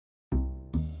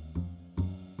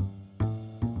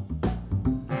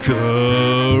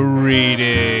Greetings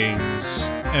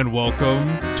and welcome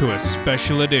to a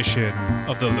special edition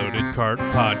of the Loaded Cart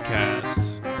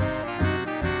Podcast.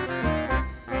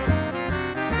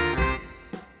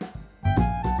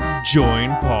 Join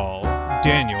Paul,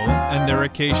 Daniel, and their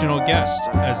occasional guests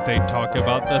as they talk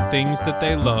about the things that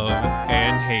they love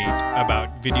and hate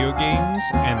about video games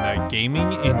and the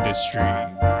gaming industry.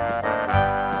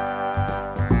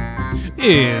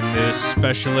 In this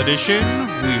special edition,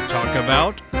 we talk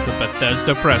about the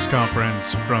Bethesda press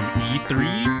conference from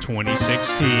E3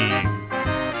 2016.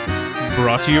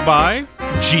 Brought to you by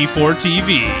G4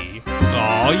 TV.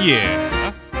 Aw,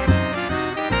 yeah.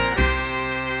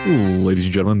 Ladies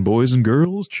and gentlemen, boys and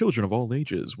girls, children of all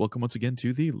ages, welcome once again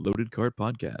to the Loaded Cart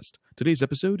Podcast. Today's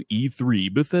episode,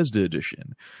 E3 Bethesda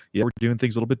Edition. Yeah, we're doing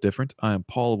things a little bit different. I am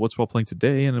Paul of What's Well Playing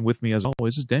Today, and with me as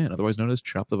always is Dan, otherwise known as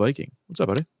Chop the Viking. What's up,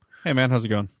 buddy? Hey, man, how's it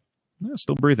going? Yeah,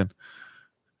 still breathing.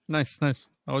 Nice.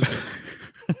 Always good.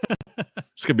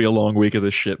 It's going to be a long week of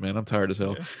this shit, man. I'm tired as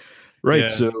hell. Yeah. Right,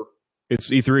 so it's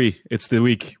E3. It's the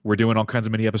week. We're doing all kinds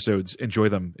of mini episodes. Enjoy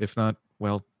them. If not,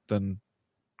 well, then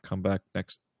come back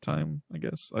next time, I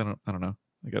guess. I don't know.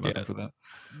 I got nothing for that.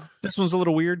 This one's a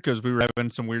little weird because we were having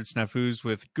some weird snafus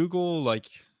with Google. Like,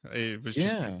 it was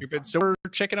just stupid. So we're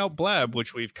checking out Blab,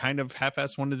 which we've kind of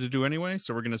half-assed wanted to do anyway.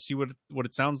 So we're going to see what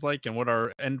it sounds like and what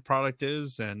our end product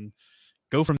is and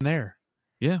go from there.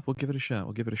 Yeah, we'll give it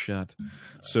a shot.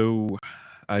 So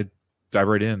I dive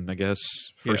right in, I guess.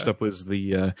 First up was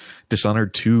the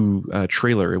Dishonored 2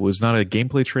 trailer. It was not a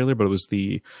gameplay trailer, but it was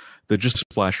the just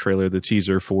splash trailer, the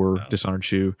teaser for Dishonored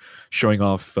 2, showing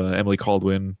off Emily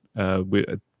Caldwin,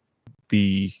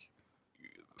 the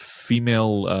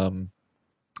female.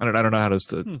 I don't know how to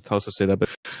say that, but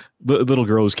the little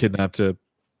girl was kidnapped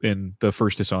in the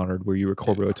first Dishonored, where you were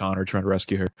Corvo O'Connor trying to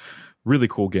rescue her. Really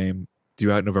cool game. Due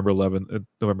out November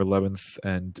 11th,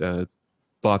 and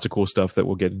lots of cool stuff that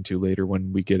we'll get into later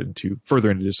when we get further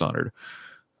into Dishonored.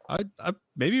 I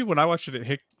maybe when I watched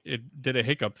it did a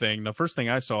hiccup thing. The first thing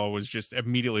I saw was just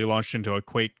immediately launched into a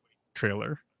Quake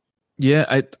trailer. Yeah,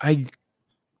 I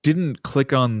didn't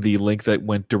click on the link that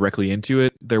went directly into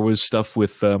it. There was stuff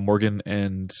with Morgan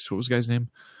and what was the guy's name?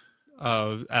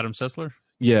 Adam Sessler.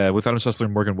 Yeah, with Adam Sessler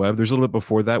and Morgan Webb. There's a little bit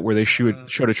before that where they showed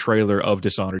a trailer of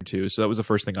Dishonored 2. So that was the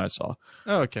first thing I saw.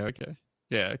 Oh, okay.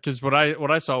 Yeah, because what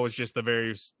I saw was just the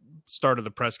very start of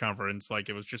the press conference. Like,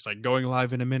 it was just like going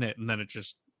live in a minute, and then it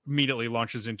just immediately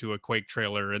launches into a Quake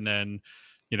trailer, and then,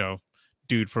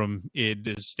 dude from id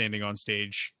is standing on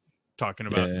stage talking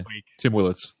about Quake. Tim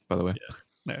Willits, by the way.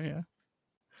 Yeah.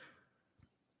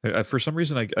 For some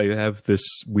reason, I have this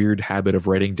weird habit of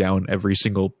writing down every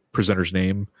single presenter's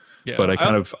name, but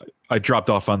I dropped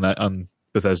off on that on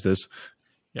Bethesda's.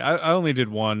 Yeah, I only did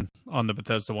one on the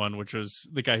Bethesda one, which was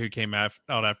the guy who came out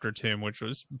after Tim, which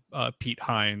was Pete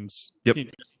Hines. Yep. He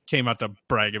just came out to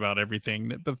brag about everything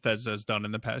that Bethesda has done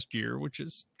in the past year, which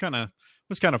was kind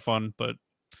of fun. But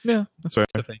yeah, that's right.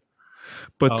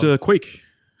 But Quake.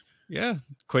 Yeah,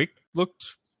 Quake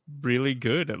looked really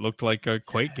good. It looked like a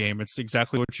Quake game. It's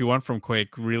exactly what you want from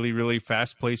Quake. Really, really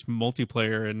fast-paced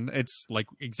multiplayer, and it's like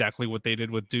exactly what they did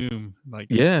with Doom. Like,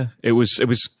 yeah,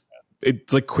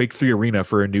 it's like Quake 3 Arena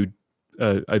for a new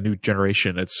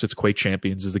generation. It's Quake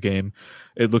Champions is the game.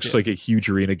 It looks like a huge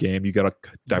arena game. You got a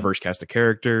diverse cast of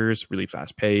characters, really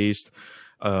fast-paced.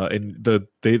 And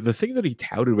the thing that he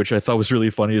touted, which I thought was really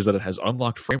funny, is that it has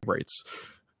unlocked frame rates.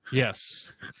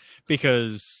 Yes,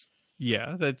 because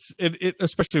that's it.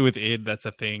 Especially with id, that's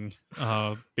a thing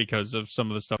because of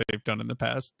some of the stuff they've done in the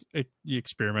past,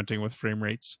 experimenting with frame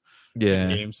rates in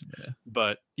games. Yeah.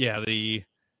 But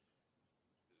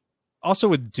also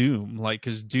with Doom, like,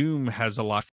 because Doom has a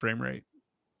lot of frame rate,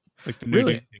 like the new Doom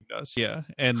thing does. Yeah,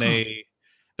 and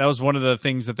that was one of the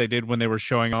things that they did when they were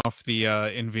showing off the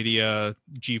NVIDIA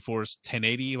GeForce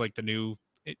 1080, like the new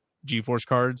GeForce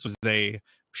cards, was they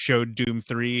showed Doom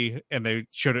 3 and they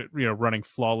showed it running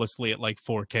flawlessly at like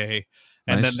 4K,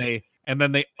 and nice. then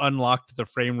they unlocked the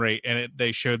frame rate, and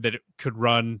they showed that it could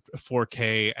run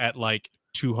 4K at like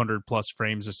 200 plus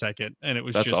frames a second, and it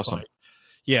was that's just awesome. Like,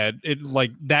 yeah, it like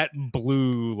that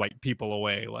blew like people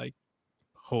away, like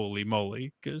holy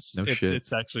moly, because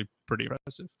it's actually pretty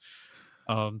impressive.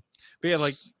 But yeah,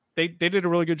 like they did a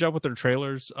really good job with their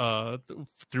trailers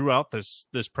throughout this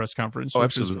press conference. Oh,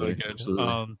 which absolutely, was really good.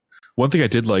 Absolutely. One thing I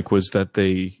did like was that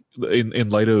they, in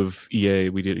light of EA,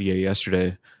 we did EA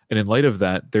yesterday, and in light of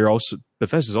that,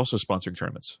 Bethesda's also sponsoring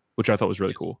tournaments, which I thought was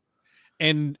really cool.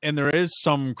 and there is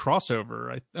some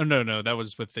crossover. No, that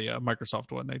was with the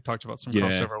Microsoft one. They talked about some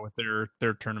crossover with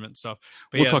their tournament stuff.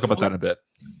 But we'll talk about that in a bit.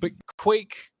 But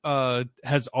Quake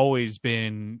has always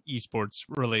been esports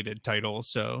related title,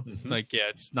 so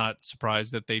it's not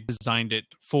surprised that they designed it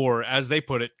for, as they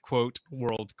put it, quote,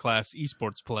 world class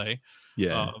esports play.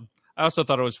 Yeah. I also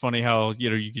thought it was funny how,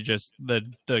 you could just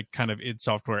the kind of id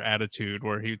Software attitude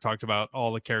where he talked about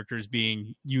all the characters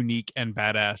being unique and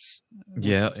badass.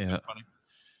 Yeah. Funny.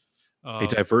 A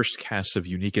diverse cast of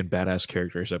unique and badass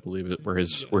characters, I believe, were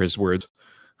his words.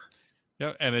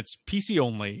 Yeah, and it's PC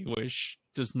only, which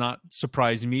does not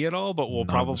surprise me at all, but will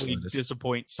probably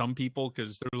disappoint some people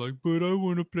because they're like, but I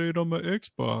want to play it on my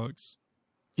Xbox.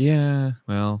 Yeah,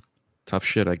 well, tough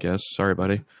shit, I guess. Sorry,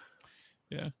 buddy.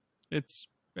 Yeah, it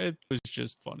was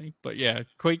just funny. But yeah,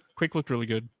 Quake looked really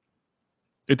good.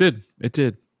 It did.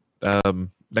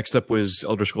 Next up was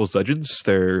Elder Scrolls Legends,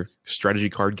 their strategy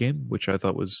card game, which I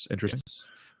thought was interesting.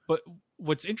 But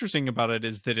what's interesting about it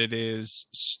is that it is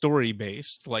story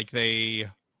based. Like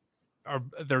they're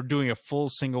doing a full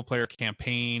single player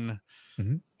campaign,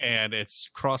 and it's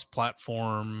cross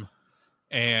platform,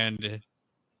 and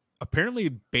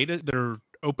apparently they're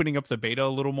opening up the beta a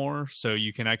little more, so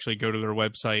you can actually go to their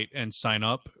website and sign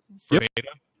up for beta,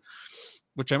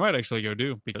 which I might actually go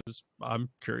do because I'm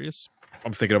curious.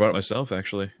 I'm thinking about it myself,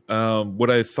 actually. What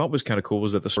I thought was kind of cool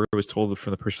was that the story was told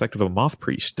from the perspective of a moth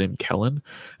priest named Kellen,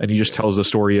 and he just tells the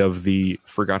story of the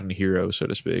forgotten hero, so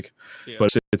to speak. Yeah.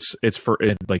 But it's for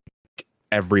like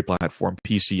every platform: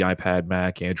 PC, iPad,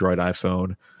 Mac, Android,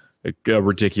 iPhone, a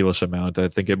ridiculous amount. I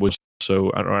think it was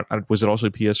was it also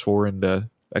PS4 and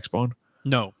Xbox?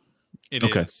 No, it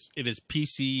is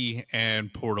PC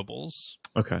and portables.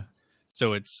 Okay,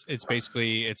 so it's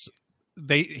basically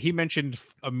he mentioned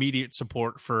immediate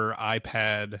support for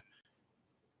iPad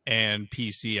and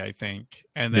PC, I think,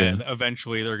 and then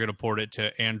eventually they're going to port it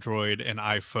to Android and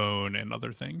iPhone and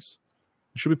other things.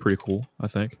 It should be pretty cool, I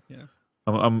think. Yeah,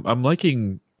 I'm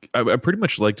liking. I pretty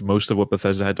much liked most of what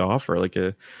Bethesda had to offer.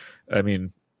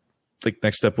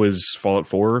 Next up was Fallout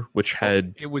 4, which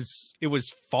had it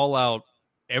was Fallout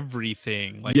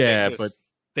everything. Like but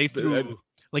they threw.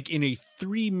 Like in a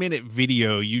 3-minute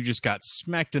video, you just got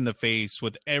smacked in the face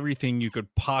with everything you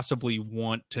could possibly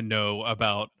want to know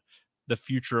about the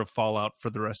future of Fallout for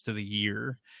the rest of the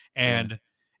year. And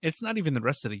it's not even the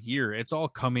rest of the year. It's all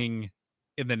coming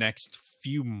in the next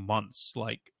few months.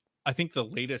 Like, I think the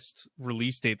latest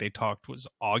release date they talked was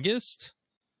August.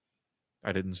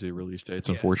 I didn't see release dates,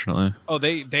 unfortunately. Oh,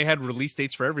 they had release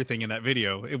dates for everything in that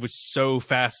video. It was so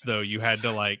fast, though. You had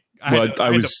to like. I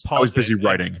was busy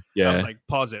writing. Yeah, I was like,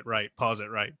 pause it right,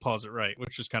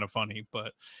 which was kind of funny.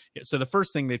 But so the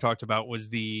first thing they talked about was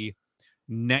the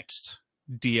next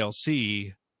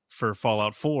DLC for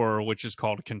Fallout 4, which is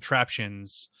called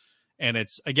Contraptions, and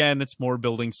it's more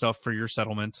building stuff for your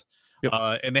settlement. Yep.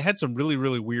 And they had some really,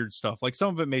 really weird stuff. Like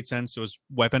some of it made sense. It was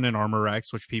weapon and armor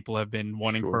racks, which people have been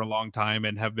wanting for a long time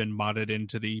and have been modded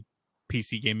into the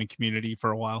PC gaming community for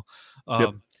a while.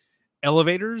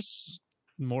 Elevators,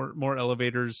 more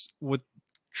elevators with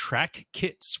track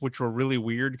kits, which were really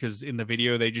weird because in the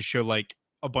video they just show like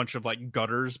a bunch of like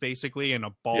gutters basically and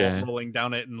a ball rolling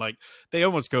down it, and like they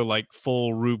almost go like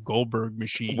full Rube Goldberg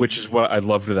machine. Which is what I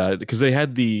loved that, because they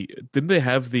had didn't they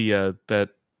have the that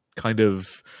kind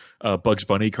of Bugs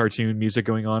Bunny cartoon music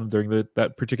going on during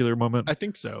that particular moment? I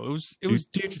think so. It was yeah,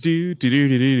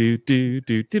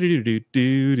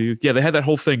 they had that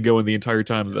whole thing going the entire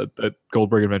time that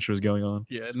Goldberg adventure was going on.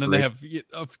 Yeah, and then they have,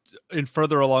 and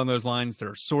further along those lines, there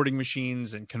are sorting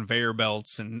machines and conveyor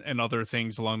belts and other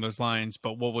things along those lines.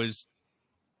 But what was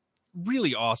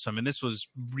really awesome, and this was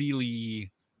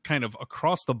really kind of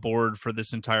across the board for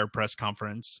this entire press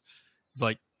conference, is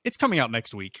like it's coming out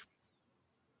next week.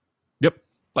 Yep.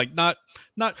 Like not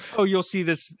you'll see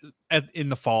this in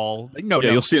the fall. Like,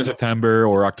 you'll see it in September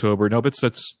or October. No, but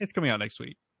it's coming out next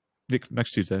week.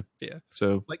 Next Tuesday. Yeah.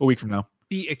 So like, a week from now.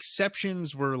 The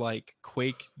exceptions were like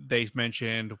Quake, they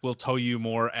mentioned, we'll tell you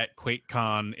more at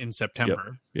QuakeCon in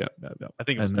September. Yeah. I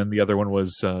think then the other one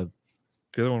was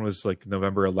like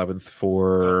November 11th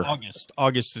for August.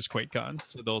 August is QuakeCon.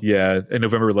 So and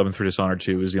November 11th for Dishonored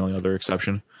 2 is the only other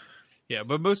exception. Yeah,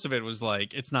 but most of it was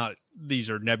like, it's not, these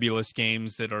are nebulous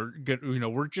games that are good.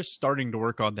 We're just starting to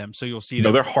work on them. So you'll see them.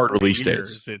 No, they're hard release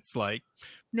dates. It's like,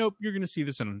 nope, you're going to see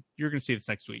this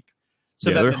next week.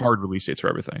 So they're hard release dates for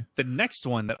everything. The next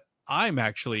one that I'm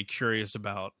actually curious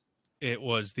about, it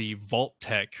was the Vault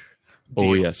Tech DLC.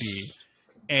 Oh, yes.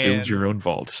 And build your own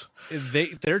vault.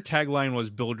 Their tagline was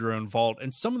build your own vault.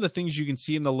 And some of the things you can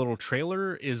see in the little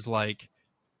trailer is like,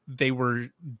 they were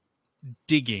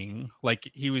digging, like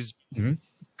he was Mhm.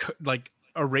 like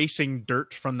erasing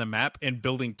dirt from the map and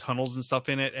building tunnels and stuff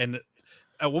in it. And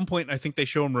at one point, I think they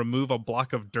show him remove a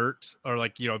block of dirt, or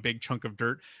like, a big chunk of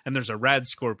dirt, and there's a rad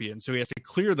scorpion, so he has to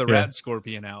clear the Yeah. rad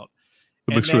scorpion out.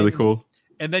 It And looks really cool.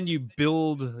 And then you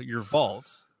build your vault,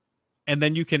 and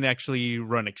then you can actually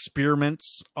run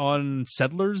experiments on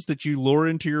settlers that you lure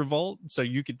into your vault, so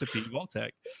you can defeat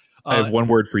Vault-Tec. I have one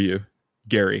word for you,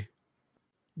 Gary.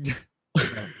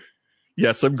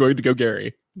 Yes, I'm going to go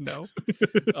Gary. No.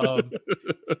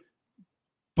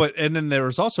 But and then there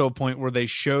was also a point where they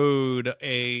showed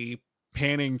a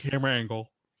panning camera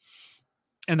angle,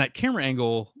 and that camera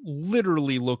angle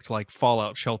literally looked like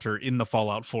Fallout Shelter in the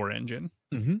Fallout 4 engine.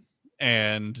 Mm-hmm.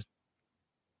 And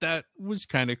that was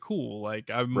kind of cool. Like,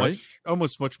 I'm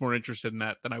almost much more interested in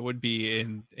that than I would be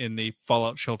in the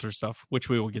Fallout Shelter stuff, which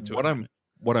we will get to.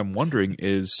 What I'm wondering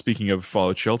is, speaking of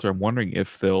Fallout Shelter, I'm wondering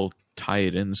if they'll tie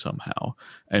it in somehow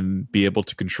and be able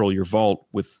to control your vault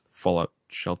with Fallout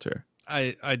Shelter.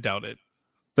 I doubt it.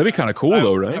 That'd be kind of cool,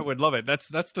 though, right? I would love it. That's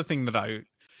the thing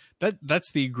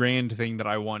that's the grand thing that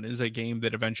I want, is a game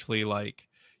that eventually, like,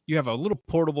 you have a little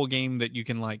portable game that you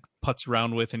can like putz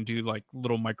around with and do like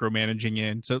little micromanaging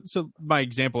in. So my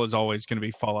example is always going to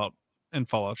be Fallout and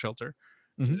Fallout Shelter.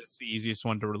 Mm-hmm. It's the easiest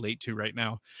one to relate to right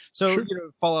now. So sure.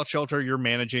 Fallout Shelter, you're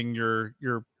managing your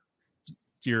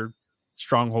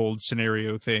stronghold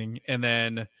scenario thing, and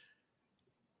then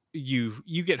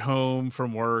you get home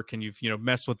from work and you've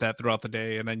messed with that throughout the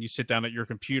day, and then you sit down at your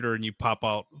computer and you pop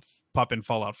in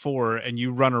Fallout 4 and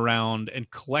you run around and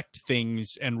collect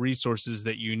things and resources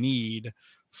that you need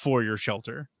for your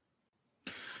shelter.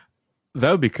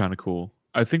 That would be kind of cool.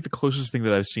 I think the closest thing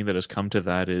that I've seen that has come to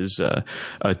that is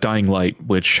Dying Light,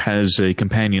 which has a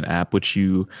companion app which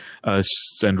you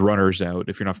send runners out.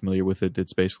 If you're not familiar with it,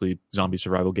 it's basically a zombie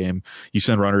survival game. You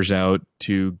send runners out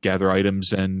to gather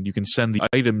items, and you can send the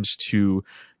items to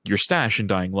your stash in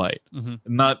Dying Light. Mm-hmm.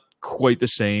 Not quite the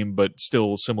same, but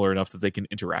still similar enough that they can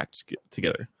interact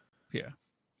together. Yeah.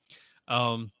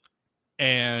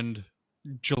 And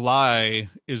July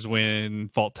is when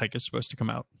Vault-Tec is supposed to come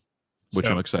out, which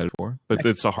I'm excited for. But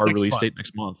it's a hard release date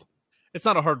next month. It's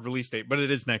not a hard release date, but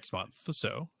it is next month.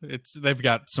 So they've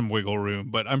got some wiggle room,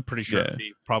 but I'm pretty sure it'll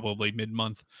be probably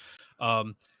mid-month.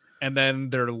 And then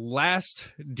their last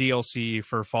DLC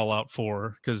for Fallout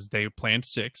 4, because they planned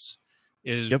 6,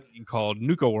 is being called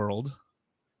Nuka World.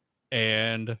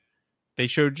 And they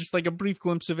showed just like a brief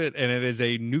glimpse of it, and it is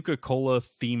a Nuka-Cola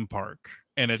theme park.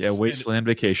 And it's Wasteland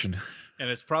Vacation. And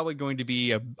it's probably going to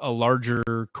be a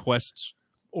larger quest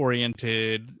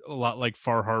oriented, a lot like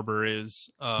Far Harbor is.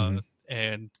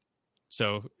 And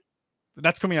so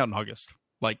that's coming out in August.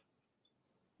 Like,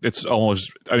 it's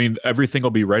almost, I mean, everything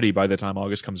will be ready by the time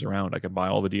August comes around. I can buy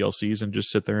all the DLCs and just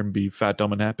sit there and be fat,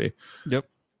 dumb, and happy. Yep.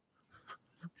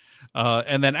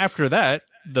 And then after that,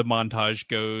 the montage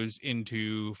goes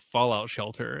into Fallout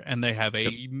Shelter, and they have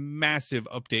a massive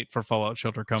update for Fallout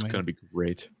Shelter coming. It's going to be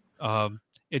great.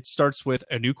 It starts with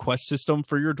a new quest system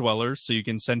for your dwellers, so you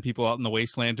can send people out in the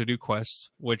wasteland to do quests,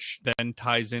 which then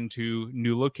ties into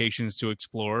new locations to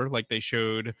explore. Like, they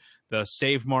showed the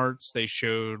Save Marts, they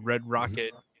showed Red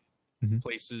Rocket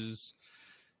places.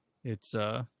 It's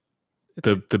the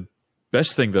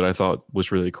best thing that I thought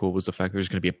was really cool was the fact there's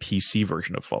going to be a PC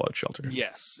version of Fallout Shelter.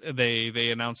 Yes, they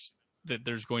announced that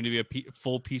there's going to be a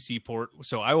full PC port,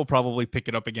 so I will probably pick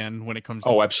it up again when it comes.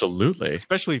 Oh, absolutely!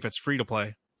 Especially if it's free to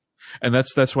play. And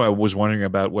that's why I was wondering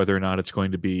about whether or not it's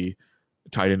going to be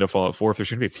tied into Fallout 4. If there's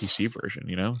going to be a PC version,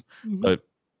 but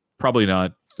probably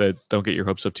not. Don't get your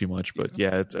hopes up too much. But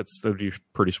that'd be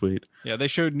pretty sweet. Yeah, they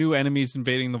showed new enemies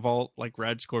invading the vault, like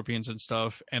rad scorpions and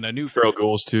stuff, and a new feral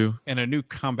ghouls too, and a new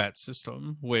combat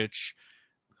system. Which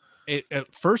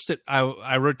at first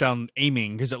I wrote down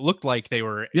aiming because it looked like he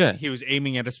was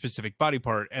aiming at a specific body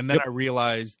part, and then I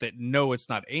realized that no, it's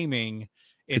not aiming.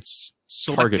 It's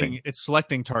targeting. It's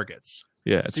selecting targets.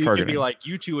 Yeah, it's so you targeting. can be like,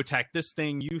 you 2 attack this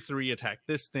thing, you 3 attack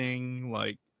this thing.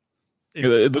 Like,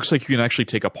 it looks like you can actually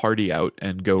take a party out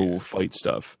and go fight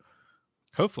stuff.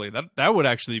 Hopefully that would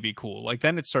actually be cool. Like,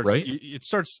 then it starts. Right? You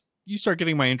start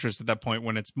getting my interest at that point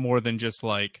when it's more than just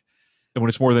like. And when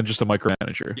it's more than just a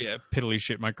micromanager. Yeah, piddly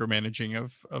shit micromanaging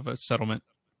of a settlement.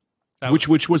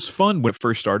 Which was fun when it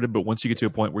first started, but once you get to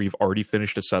a point where you've already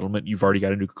finished a settlement, you've already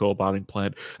got a Nuka-Cola bottling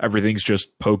plant, everything's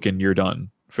just poking, you're done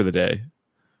for the day.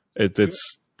 It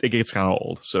gets kind of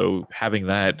old. So having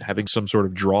some sort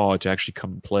of draw to actually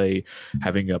come and play,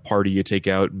 having a party you take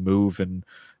out and move and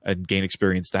gain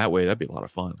experience that way, that'd be a lot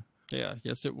of fun. Yeah,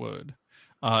 yes, it would.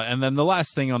 And then the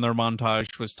last thing on their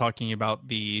montage was talking about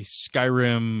the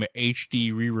Skyrim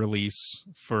HD re-release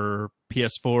for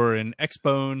PS4 and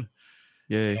Xbone.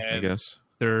 Yay, And I guess.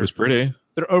 It they're was pretty.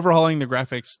 they're overhauling the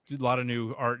graphics, a lot of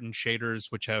new art and shaders,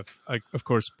 which have, of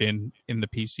course, been in the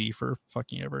PC for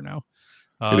fucking ever now.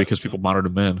 Because people modded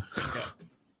them in. Yeah.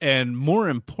 And more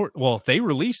important, well, they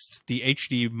released the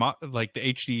HD, like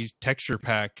the HD texture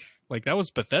pack. Like that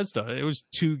was Bethesda. It was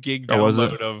 2 gig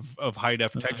download of high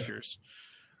def textures.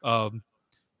 And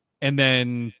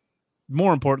then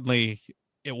more importantly,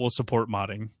 it will support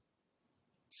modding.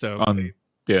 So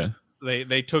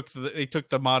they took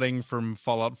the modding from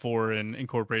Fallout 4 and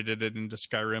incorporated it into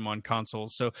Skyrim on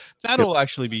consoles. So that'll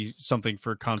actually be something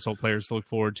for console players to look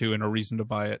forward to, and a reason to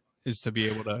buy it is to be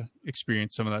able to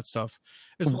experience some of that stuff.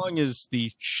 As long as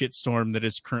the shitstorm that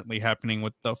is currently happening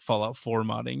with the Fallout 4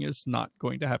 modding is not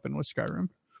going to happen with Skyrim.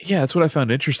 Yeah, that's what I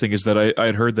found interesting, is that I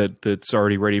had heard that it's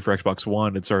already ready for Xbox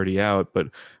One. It's already out, but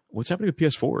what's happening with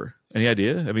PS4? Any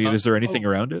idea? I mean, is there anything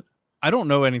around it? I don't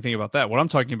know anything about that. What I'm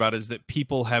talking about is that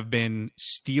people have been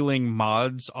stealing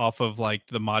mods off of like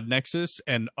the Mod Nexus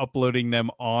and uploading them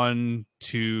on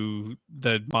to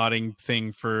the modding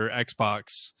thing for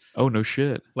Xbox. Oh, no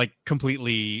shit. Like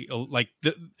completely, like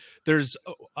there's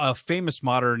a famous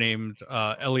modder named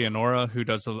Eleonora who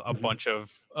does a bunch of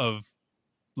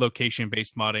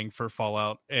location-based modding for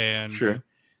Fallout, and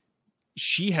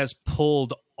she has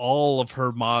pulled all of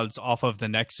her mods off of the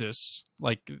Nexus,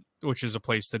 like, which is a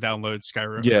place to download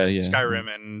Skyrim,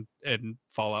 Skyrim and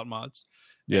Fallout mods.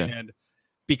 Yeah. And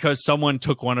because someone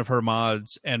took one of her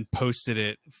mods and posted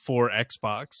it for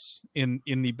Xbox in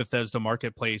the Bethesda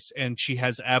marketplace, and she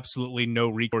has absolutely no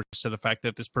recourse to the fact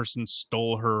that this person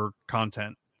stole her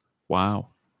content. Wow.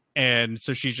 And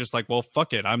so she's just like, well,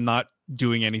 fuck it. I'm not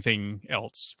doing anything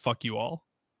else. Fuck you all.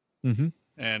 Mm-hmm.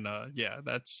 And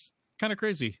that's kind of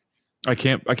crazy. I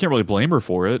can't really blame her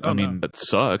for it. I mean, that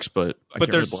sucks, but I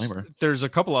can't really blame her. There's a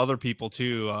couple other people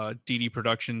too, DD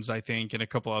Productions, I think, and a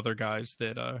couple other guys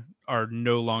that are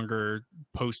no longer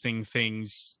posting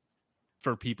things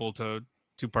for people to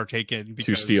partake in, because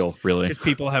to steal, really, because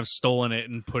people have stolen it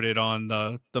and put it on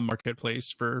the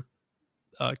marketplace for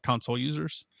console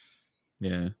users.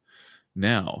 Yeah.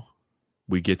 Now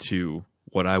we get to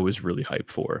what I was really hyped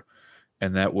for.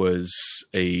 And that was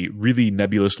a really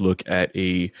nebulous look at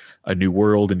a new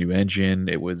world, a new engine.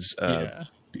 It was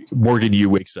Morgan Yu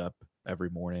wakes up every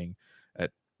morning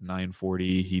at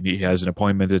 9:40. He has an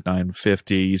appointment at 9:50.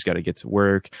 He's got to get to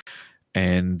work,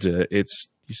 and you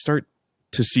start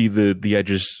to see the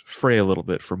edges fray a little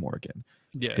bit for Morgan.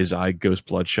 Yeah, his eye goes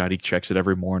bloodshot. He checks it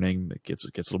every morning. It gets a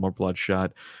little more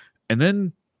bloodshot, and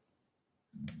then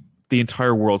the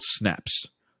entire world snaps,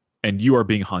 and you are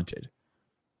being hunted.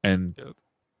 And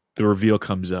the reveal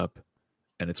comes up,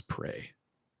 and it's Prey.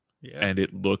 Yeah. And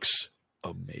it looks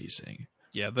amazing.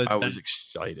 Yeah, I was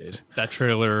excited. That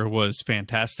trailer was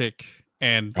fantastic.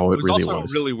 And it was really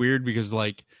also really weird because,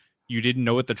 like, you didn't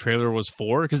know what the trailer was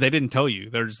for, because they didn't tell you.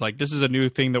 They're just like, this is a new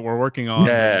thing that we're working on,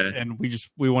 and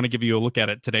we want to give you a look at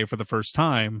it today for the first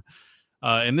time.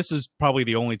 And this is probably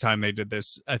the only time they did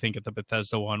this, I think, at the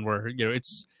Bethesda one, where, you know,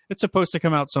 it's supposed to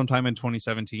come out sometime in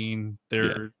 2017.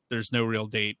 There's no real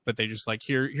date, but they just like,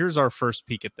 here's our first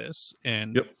peek at this.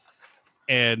 And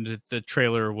and the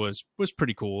trailer was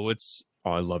pretty cool.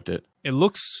 I loved it. It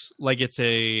looks like it's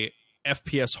a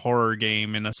FPS horror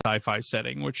game in a sci-fi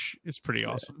setting, which is pretty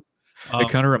awesome. It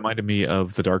kind of reminded me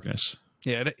of The Darkness.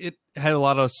 Yeah, it had a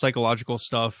lot of psychological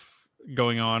stuff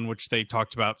going on, which they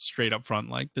talked about straight up front.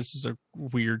 Like, this is a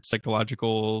weird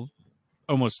psychological,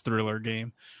 almost thriller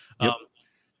game.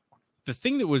 The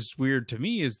thing that was weird to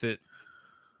me is that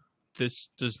this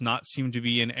does not seem to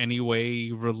be in any way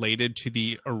related to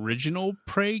the original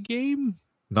Prey game.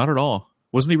 Not at all.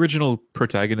 Wasn't the original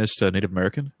protagonist Native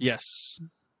American? Yes.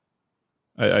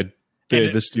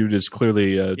 This dude is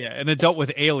clearly and it dealt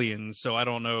with aliens, so I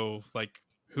don't know, like,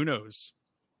 who knows?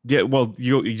 Yeah, well,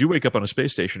 you wake up on a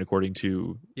space station, according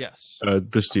to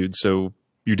this dude, so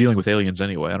you're dealing with aliens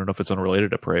anyway. I don't know if it's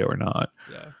unrelated to Prey or not.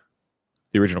 Yeah.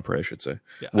 The original Prey, I should say.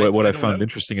 Yeah, what I found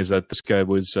interesting is that this guy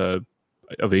was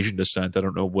of Asian descent. I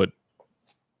don't know what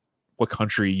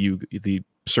country the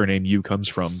surname Yu comes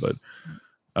from, but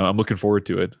I'm looking forward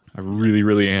to it. I really,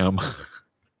 really am.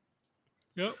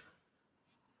 Yep.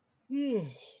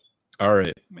 All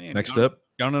right. Man, next up,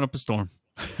 Gone Up a Storm.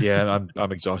 Yeah,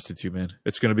 I'm exhausted too, man.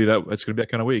 It's gonna be that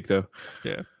kind of week, though.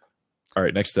 Yeah. All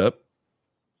right. Next up,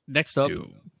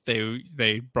 Doom.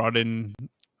 They brought in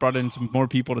some more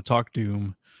people to talk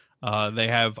Doom. They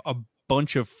have a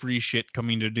bunch of free shit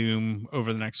coming to Doom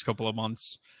over the next couple of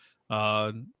months.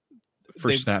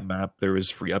 For Snap Map, there was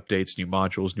free updates, new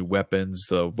modules, new weapons,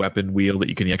 the weapon wheel that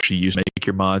you can actually use to make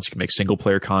your mods. You can make single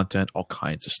player content, all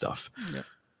kinds of stuff. Yep.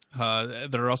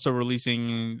 They're also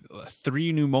releasing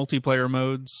 3 new multiplayer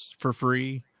modes for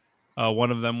free.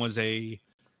 One of them was a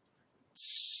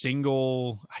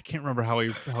single. I can't remember how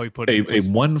he put it. A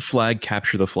one flag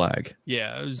capture the flag.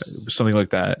 Yeah, it was something like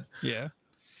that. Yeah,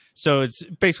 so it's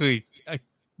basically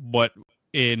what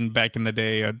back in the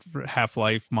day,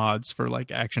 Half-Life mods for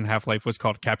like Action Half-Life was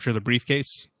called Capture the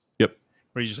Briefcase. Yep.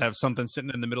 Where you just have something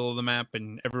sitting in the middle of the map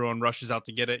and everyone rushes out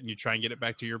to get it, and you try and get it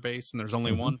back to your base, and there's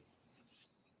only one.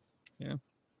 Yeah.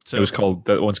 So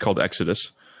that one's called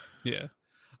Exodus. Yeah.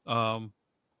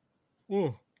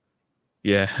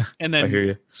 Yeah. And then I hear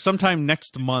you. Sometime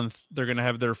next month they're gonna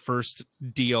have their first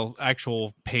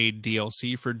actual paid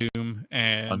DLC for Doom,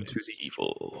 and Unto the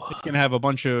Evil. It's gonna have a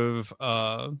bunch of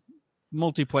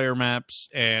multiplayer maps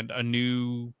and a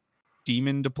new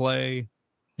demon to play.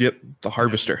 Yep, the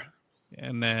Harvester.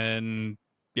 And then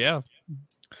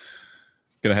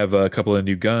Gonna have a couple of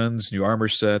new guns, new armor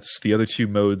sets. The other 2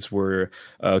 modes were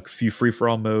a few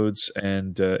free-for-all modes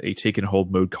and a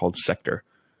take-and-hold mode called Sector,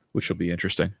 which will be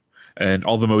interesting. And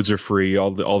all the modes are free.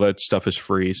 All that stuff is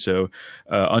free. So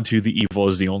Unto the Evil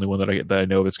is the only one that I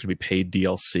know that's going to be paid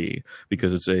DLC,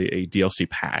 because it's a DLC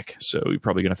pack. So you're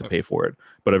probably going to have to pay for it.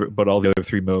 But all the other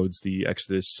 3 modes, the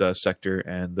Exodus, Sector,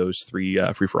 and those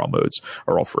 3 free-for-all modes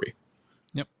are all free.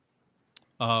 Yep.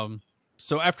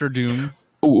 So after Doom...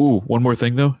 Ooh, one more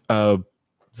thing though.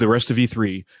 The rest of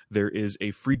E3, there is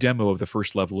a free demo of the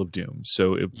first level of Doom.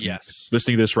 So if you're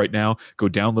listening to this right now, go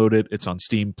download it. It's on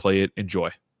Steam. Play it.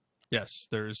 Enjoy. Yes,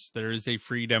 there is a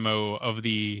free demo of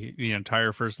the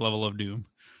entire first level of Doom.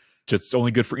 It's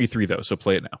only good for E3 though, so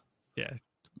play it now. Yeah,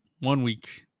 1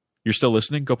 week. You're still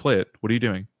listening? Go play it. What are you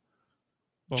doing?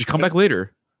 Well, just come back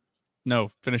later.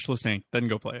 No, finish listening, then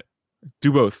go play it.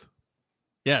 Do both.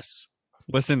 Yes,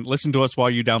 listen to us while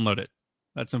you download it.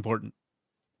 That's important.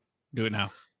 Do it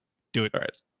now. Do it. All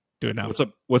right. Do it now.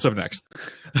 What's up next?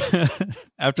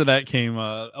 After that came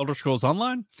Elder Scrolls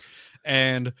Online,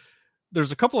 and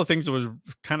there's a couple of things that was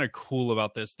kind of cool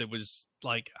about this. That was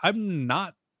like, I'm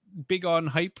not big on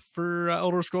hype for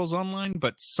Elder Scrolls Online,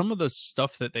 but some of the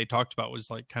stuff that they talked about was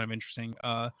like kind of interesting.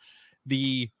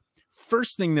 The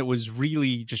first thing that was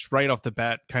really just right off the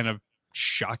bat kind of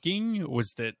shocking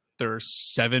was that there are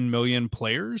 7 million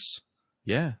players.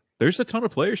 Yeah. There's a ton of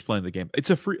players playing the game.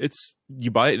 You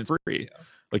buy it and it's free. Yeah.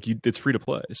 It's free to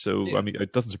play. So yeah. I mean,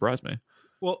 it doesn't surprise me.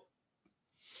 Well,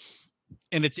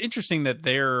 and it's interesting that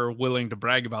they're willing to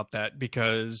brag about that,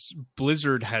 because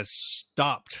Blizzard has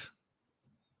stopped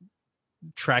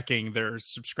tracking their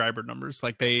subscriber numbers.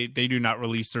 Like they do not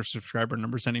release their subscriber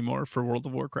numbers anymore for World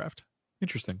of Warcraft.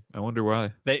 Interesting. I wonder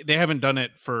why. They haven't done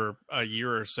it for a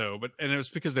year or so, and it was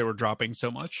because they were dropping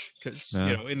so much. Because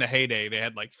in the heyday they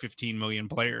had like 15 million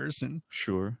players, and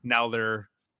sure, now they're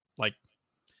like,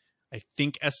 I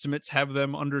think estimates have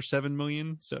them under 7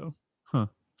 million. So,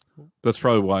 that's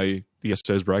probably why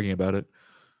ESO is bragging about it.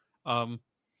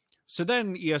 So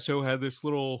then ESO had this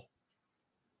little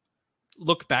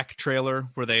look back trailer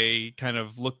where they kind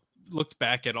of looked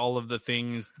back at all of the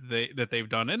things that they've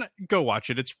done, and go watch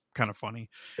it. It's kind of funny.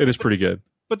 It is pretty good.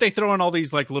 But they throw in all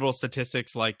these like little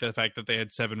statistics, like the fact that they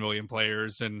had 7 million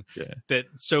players, and that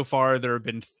so far there have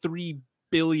been 3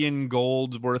 billion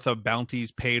gold worth of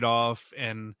bounties paid off,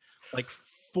 and like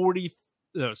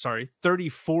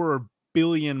 34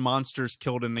 billion monsters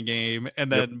killed in the game. And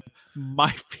then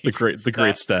my favorite the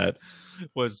great stat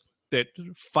was that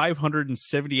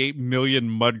 578 million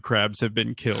mud crabs have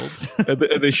been killed. And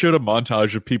they showed a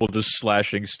montage of people just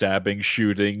slashing, stabbing,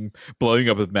 shooting, blowing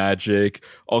up with magic,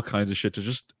 all kinds of shit, to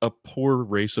just a poor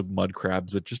race of mud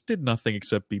crabs that just did nothing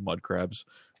except be mud crabs.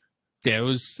 Yeah, it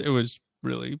was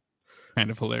really kind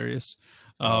of hilarious.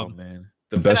 Oh man,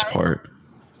 the best part.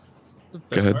 Go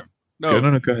ahead. Part?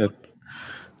 No, go ahead.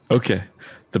 Okay,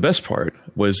 the best part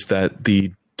was that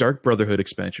the Dark Brotherhood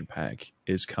expansion pack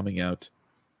is coming out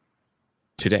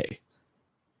today.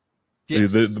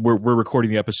 Yes. We're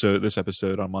recording this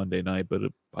episode on Monday night, but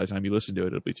by the time you listen to it,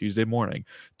 it'll be Tuesday morning.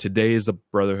 Today is the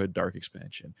Brotherhood Dark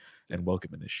expansion, and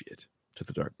welcome, initiate, to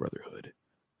the Dark Brotherhood.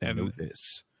 And know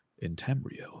this: in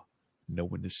Tamriel, no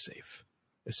one is safe,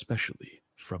 especially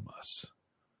from us.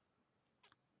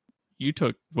 You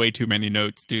took way too many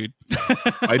notes, dude.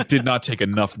 I did not take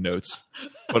enough notes,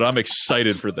 but I'm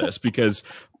excited for this because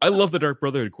I love the Dark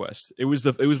Brotherhood quest. It was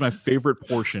my favorite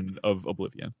portion of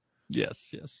Oblivion.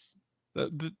 Yes.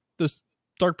 This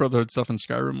Dark Brotherhood stuff in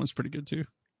Skyrim was pretty good too.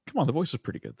 Come on, the voice was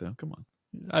pretty good though. Come on,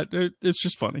 it's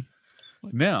just funny.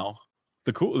 Now,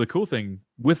 the cool thing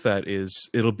with that is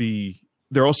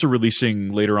they're also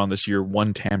releasing later on this year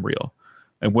one Tamriel.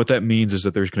 And what that means is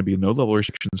that there's going to be no level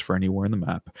restrictions for anywhere in the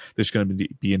map. There's going to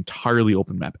be entirely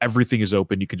open map. Everything is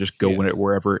open. You can just go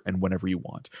wherever and whenever you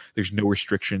want. There's no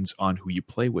restrictions on who you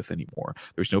play with anymore.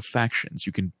 There's no factions.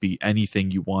 You can be anything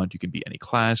you want. You can be any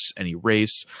class, any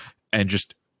race, and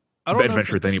just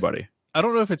adventure with anybody. I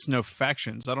don't know if it's no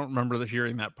factions. I don't remember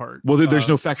hearing that part. Well, there's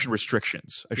no faction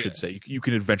restrictions, I should say. You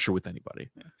can adventure with anybody.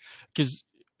 Because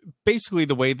basically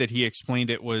the way that he explained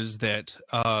it was that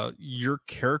your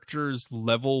character's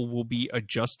level will be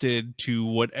adjusted to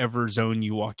whatever zone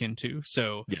you walk into.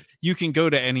 So you can go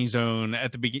to any zone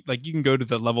at the beginning, like you can go to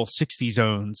the level 60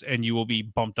 zones and you will be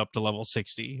bumped up to level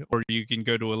 60, or you can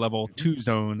go to a level 2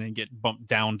 zone and get bumped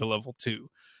down to level 2.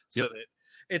 So that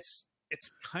it's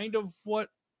kind of what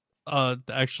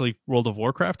actually World of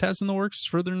Warcraft has in the works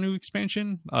for their new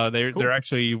expansion. They're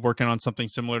actually working on something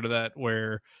similar to that,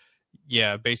 where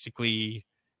basically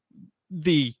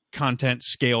the content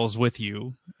scales with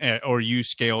you, or you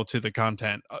scale to the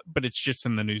content, but it's just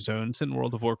in the new zones in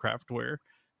World of Warcraft, where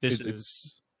this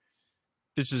is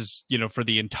for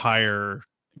the entire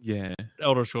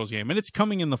Elder Scrolls game, and it's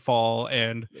coming in the fall.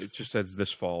 And it just says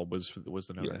this fall was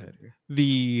the note I had here.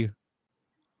 The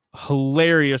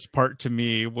hilarious part to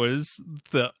me was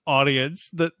the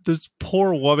audience, this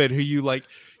poor woman who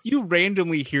you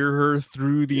randomly hear her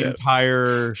through the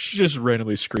entire. She's just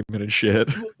randomly screaming and shit.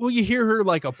 Well, you hear her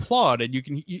applaud, and you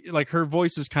can her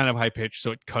voice is kind of high pitched,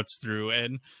 so it cuts through,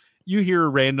 and you hear her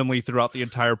randomly throughout the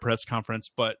entire press conference.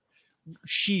 But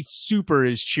she super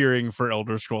is cheering for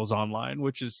Elder Scrolls Online,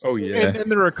 which is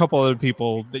and there are a couple other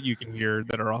people that you can hear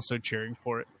that are also cheering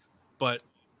for it. But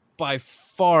by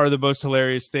far the most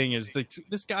hilarious thing is that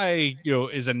this guy,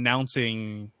 is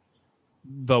announcing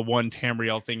the one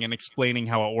Tamriel thing and explaining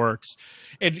how it works.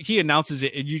 And he announces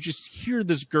it, and you just hear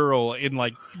this girl in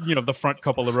the front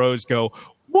couple of rows go,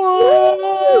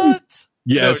 "What?"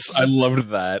 Yes, I loved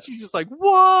that. She's just like,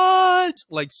 "What?"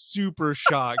 Super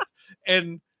shocked.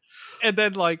 and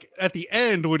then at the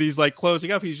end, when he's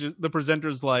closing up, the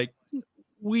presenter's like,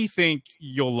 "We think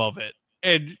you'll love it."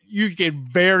 And you can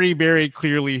very, very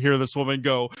clearly hear this woman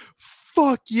go,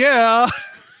 "Fuck yeah."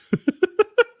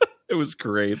 It was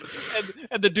great.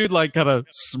 And the dude kind of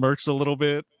smirks a little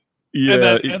bit.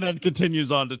 Yeah. And then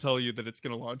continues on to tell you that it's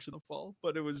going to launch in the fall.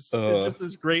 But it's just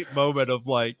this great moment of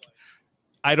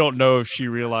I don't know if she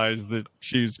realized that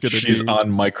she's on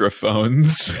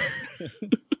microphones.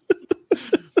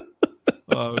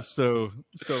 Oh, so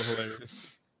hilarious.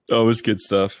 Oh, it was good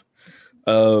stuff.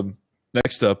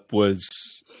 Next up was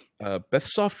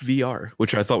Bethsoft VR,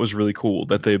 which I thought was really cool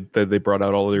that they brought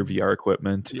out all of their VR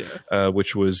equipment.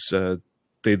 Which was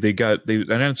they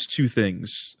announced two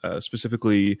things,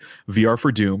 specifically VR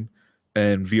for Doom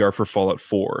and VR for Fallout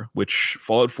 4. Which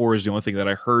Fallout 4 is the only thing that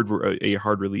I heard were a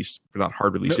hard release, not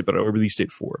hard release it, but a release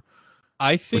date for.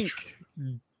 I think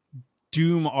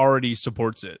Doom already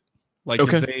supports it.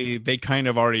 They kind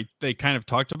of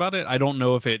talked about it. I don't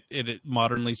know if it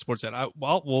modernly supports it.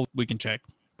 We can check,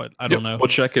 but I don't know. We'll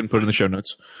check and put it in the show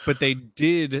notes. But they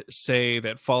did say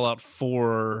that Fallout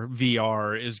 4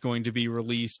 VR is going to be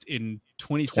released in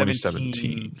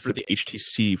 2017 for the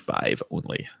HTC Vive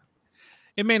only.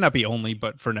 It may not be only,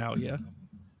 but for now, yeah.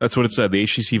 That's what it said. The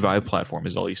HTC Vive platform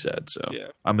is all he said. So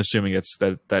I'm assuming it's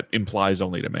that implies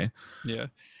only to me. Yeah.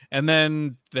 And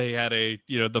then they had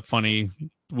the funny,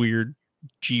 weird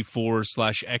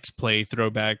G4/X-Play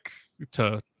throwback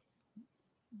to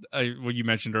what you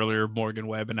mentioned earlier, Morgan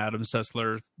Webb and Adam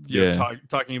Sessler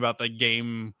talking about the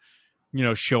game,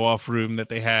 show off room that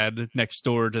they had next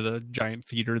door to the giant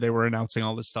theater they were announcing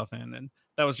all this stuff in. And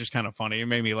that was just kind of funny. It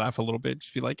made me laugh a little bit.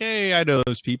 Just be like, hey, I know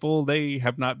those people. They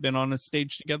have not been on a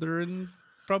stage together in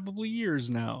probably years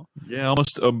now. Yeah,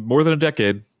 almost more than a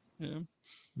decade. Yeah.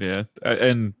 Yeah.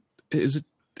 And is it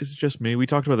just me? We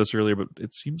talked about this earlier, but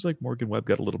it seems like Morgan Webb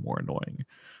got a little more annoying.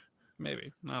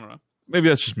 Maybe. I don't know. Maybe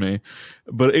that's just me.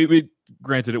 But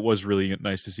granted, it was really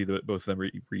nice to see both of them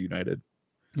reunited.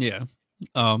 Yeah.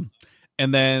 And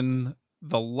then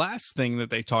the last thing that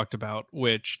they talked about,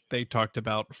 which they talked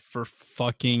about for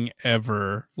fucking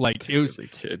ever,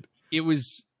 it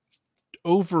was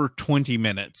over 20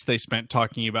 minutes they spent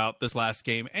talking about this last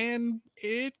game, and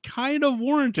it kind of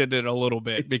warranted it a little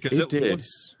bit because it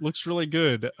looks really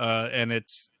good, and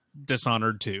it's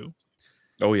Dishonored 2.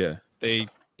 Oh yeah. They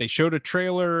showed a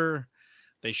trailer,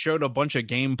 they showed a bunch of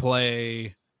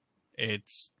gameplay.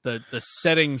 It's the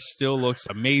setting still looks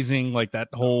amazing, that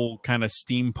whole kind of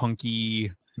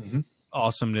steampunky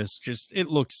awesomeness.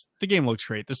 The game looks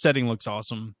great. The setting looks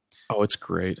awesome. Oh, it's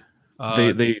great.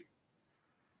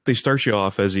 they start you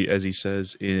off as he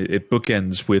says. It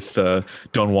bookends with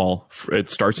Dunwall. It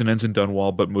starts and ends in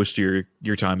Dunwall, but most of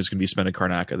your time is going to be spent in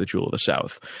Karnaca, the Jewel of the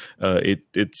South.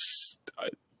 It's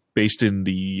based in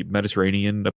the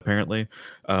Mediterranean, apparently.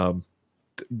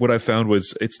 What I found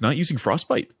was it's not using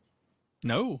Frostbite.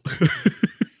 No.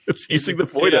 It's using the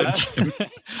Void Engine.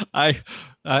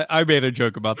 I made a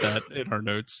joke about that in our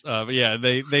notes. But yeah,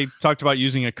 they talked about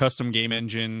using a custom game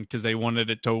engine because they wanted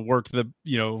it to work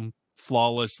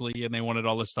flawlessly, and they wanted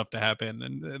all this stuff to happen,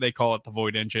 and they call it the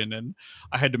Void Engine. And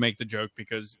I had to make the joke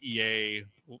because EA,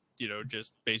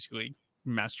 just basically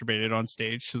masturbated on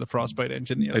stage to the Frostbite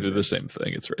engine. I did the same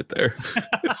thing. It's right there.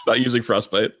 It's not using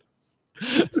Frostbite.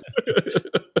 Yeah,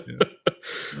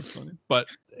 that's funny. But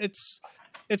it's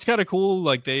kind of cool.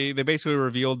 Like they basically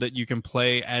revealed that you can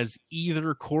play as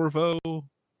either Corvo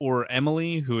or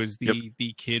Emily, who is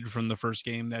the kid from the first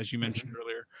game, as you mentioned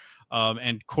earlier.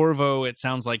 And Corvo, it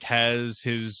sounds like,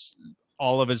 has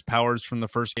all of his powers from the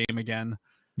first game again.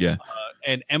 Yeah.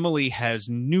 And Emily has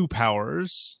new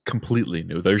powers. Completely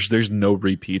new. There's no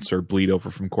repeats or bleed over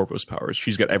from Corvo's powers.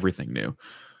 She's got everything new.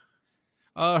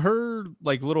 Her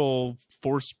like little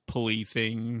force pulley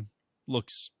thing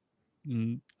looks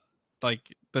like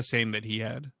the same that he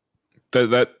had.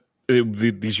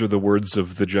 These are the words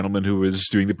of the gentleman who was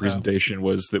doing the presentation.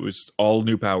 Was all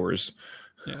new powers.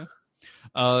 Yeah.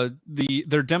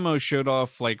 Their demo showed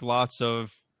off like lots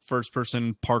of first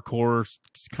person parkour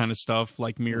kind of stuff,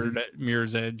 like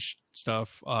Mirror's Edge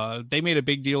stuff. They made a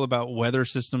big deal about weather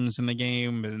systems in the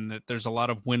game, and that there's a lot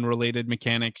of wind related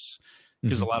mechanics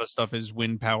because a lot of stuff is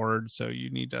wind powered, so you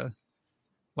need to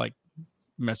like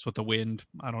mess with the wind.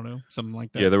 I don't know, something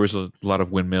like that. Yeah, there was a lot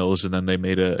of windmills, and then they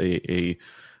made a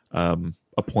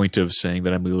point of saying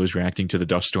that Emily was reacting to the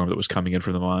dust storm that was coming in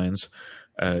from the mines.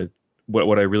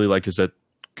 What I really liked is that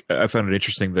I found it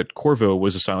interesting that Corvo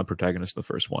was a silent protagonist in the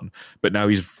first one, but now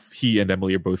he and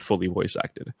Emily are both fully voice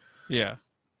acted. Yeah,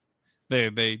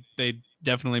 they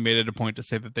definitely made it a point to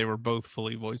say that they were both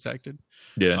fully voice acted.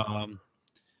 Yeah.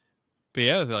 But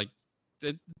yeah, like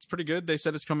it's pretty good. They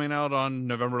said it's coming out on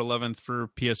November 11th for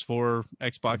PS4,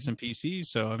 Xbox, and PC.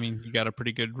 So I mean, you got a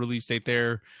pretty good release date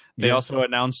there. They also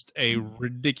announced a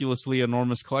ridiculously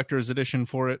enormous collector's edition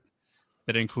for it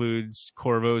that includes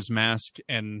Corvo's mask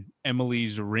and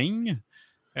Emily's ring.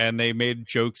 And they made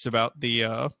jokes about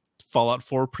the Fallout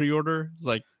 4 pre-order.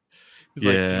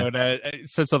 It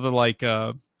said something like,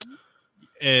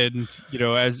 and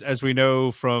as we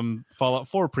know from Fallout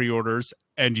 4 pre-orders,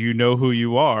 and you know who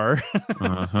you are.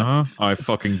 I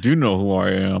fucking do know who I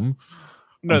am.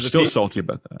 No, I'm still salty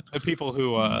about that. The people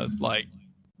who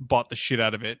bought the shit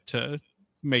out of it to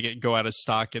make it go out of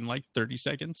stock in like 30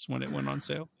 seconds when it went on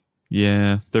sale.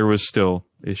 Yeah, there was still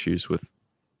issues with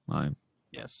mine.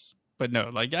 Yes, but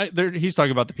no, he's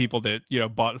talking about the people that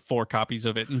bought 4 copies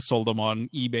of it and sold them on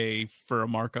eBay for a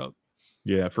markup.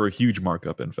 Yeah, for a huge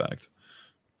markup, in fact.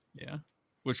 Yeah,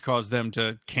 which caused them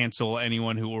to cancel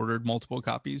anyone who ordered multiple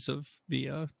copies of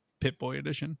the Pip-Boy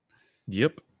edition.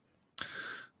 Yep,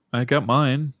 I got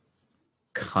mine.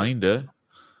 Kinda.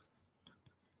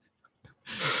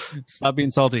 Stop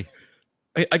being salty.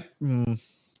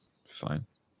 Fine.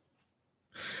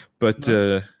 But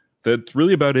that's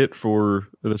really about it for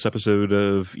this episode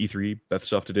of E3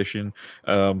 Bethsoft Edition.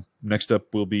 Next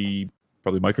up will be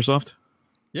probably Microsoft.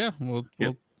 Yeah, we'll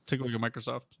take a look at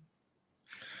Microsoft.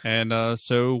 And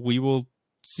so we will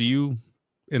see you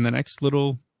in the next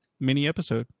little mini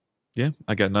episode. Yeah,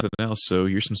 I got nothing else, so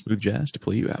here's some smooth jazz to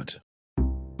play you out.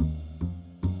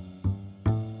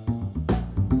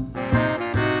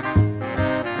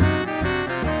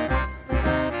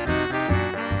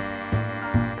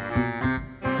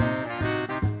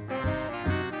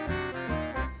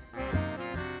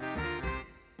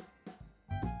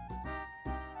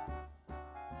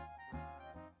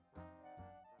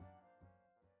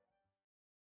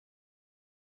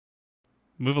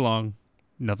 Move along.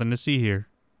 Nothing to see here.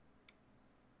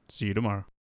 See you tomorrow.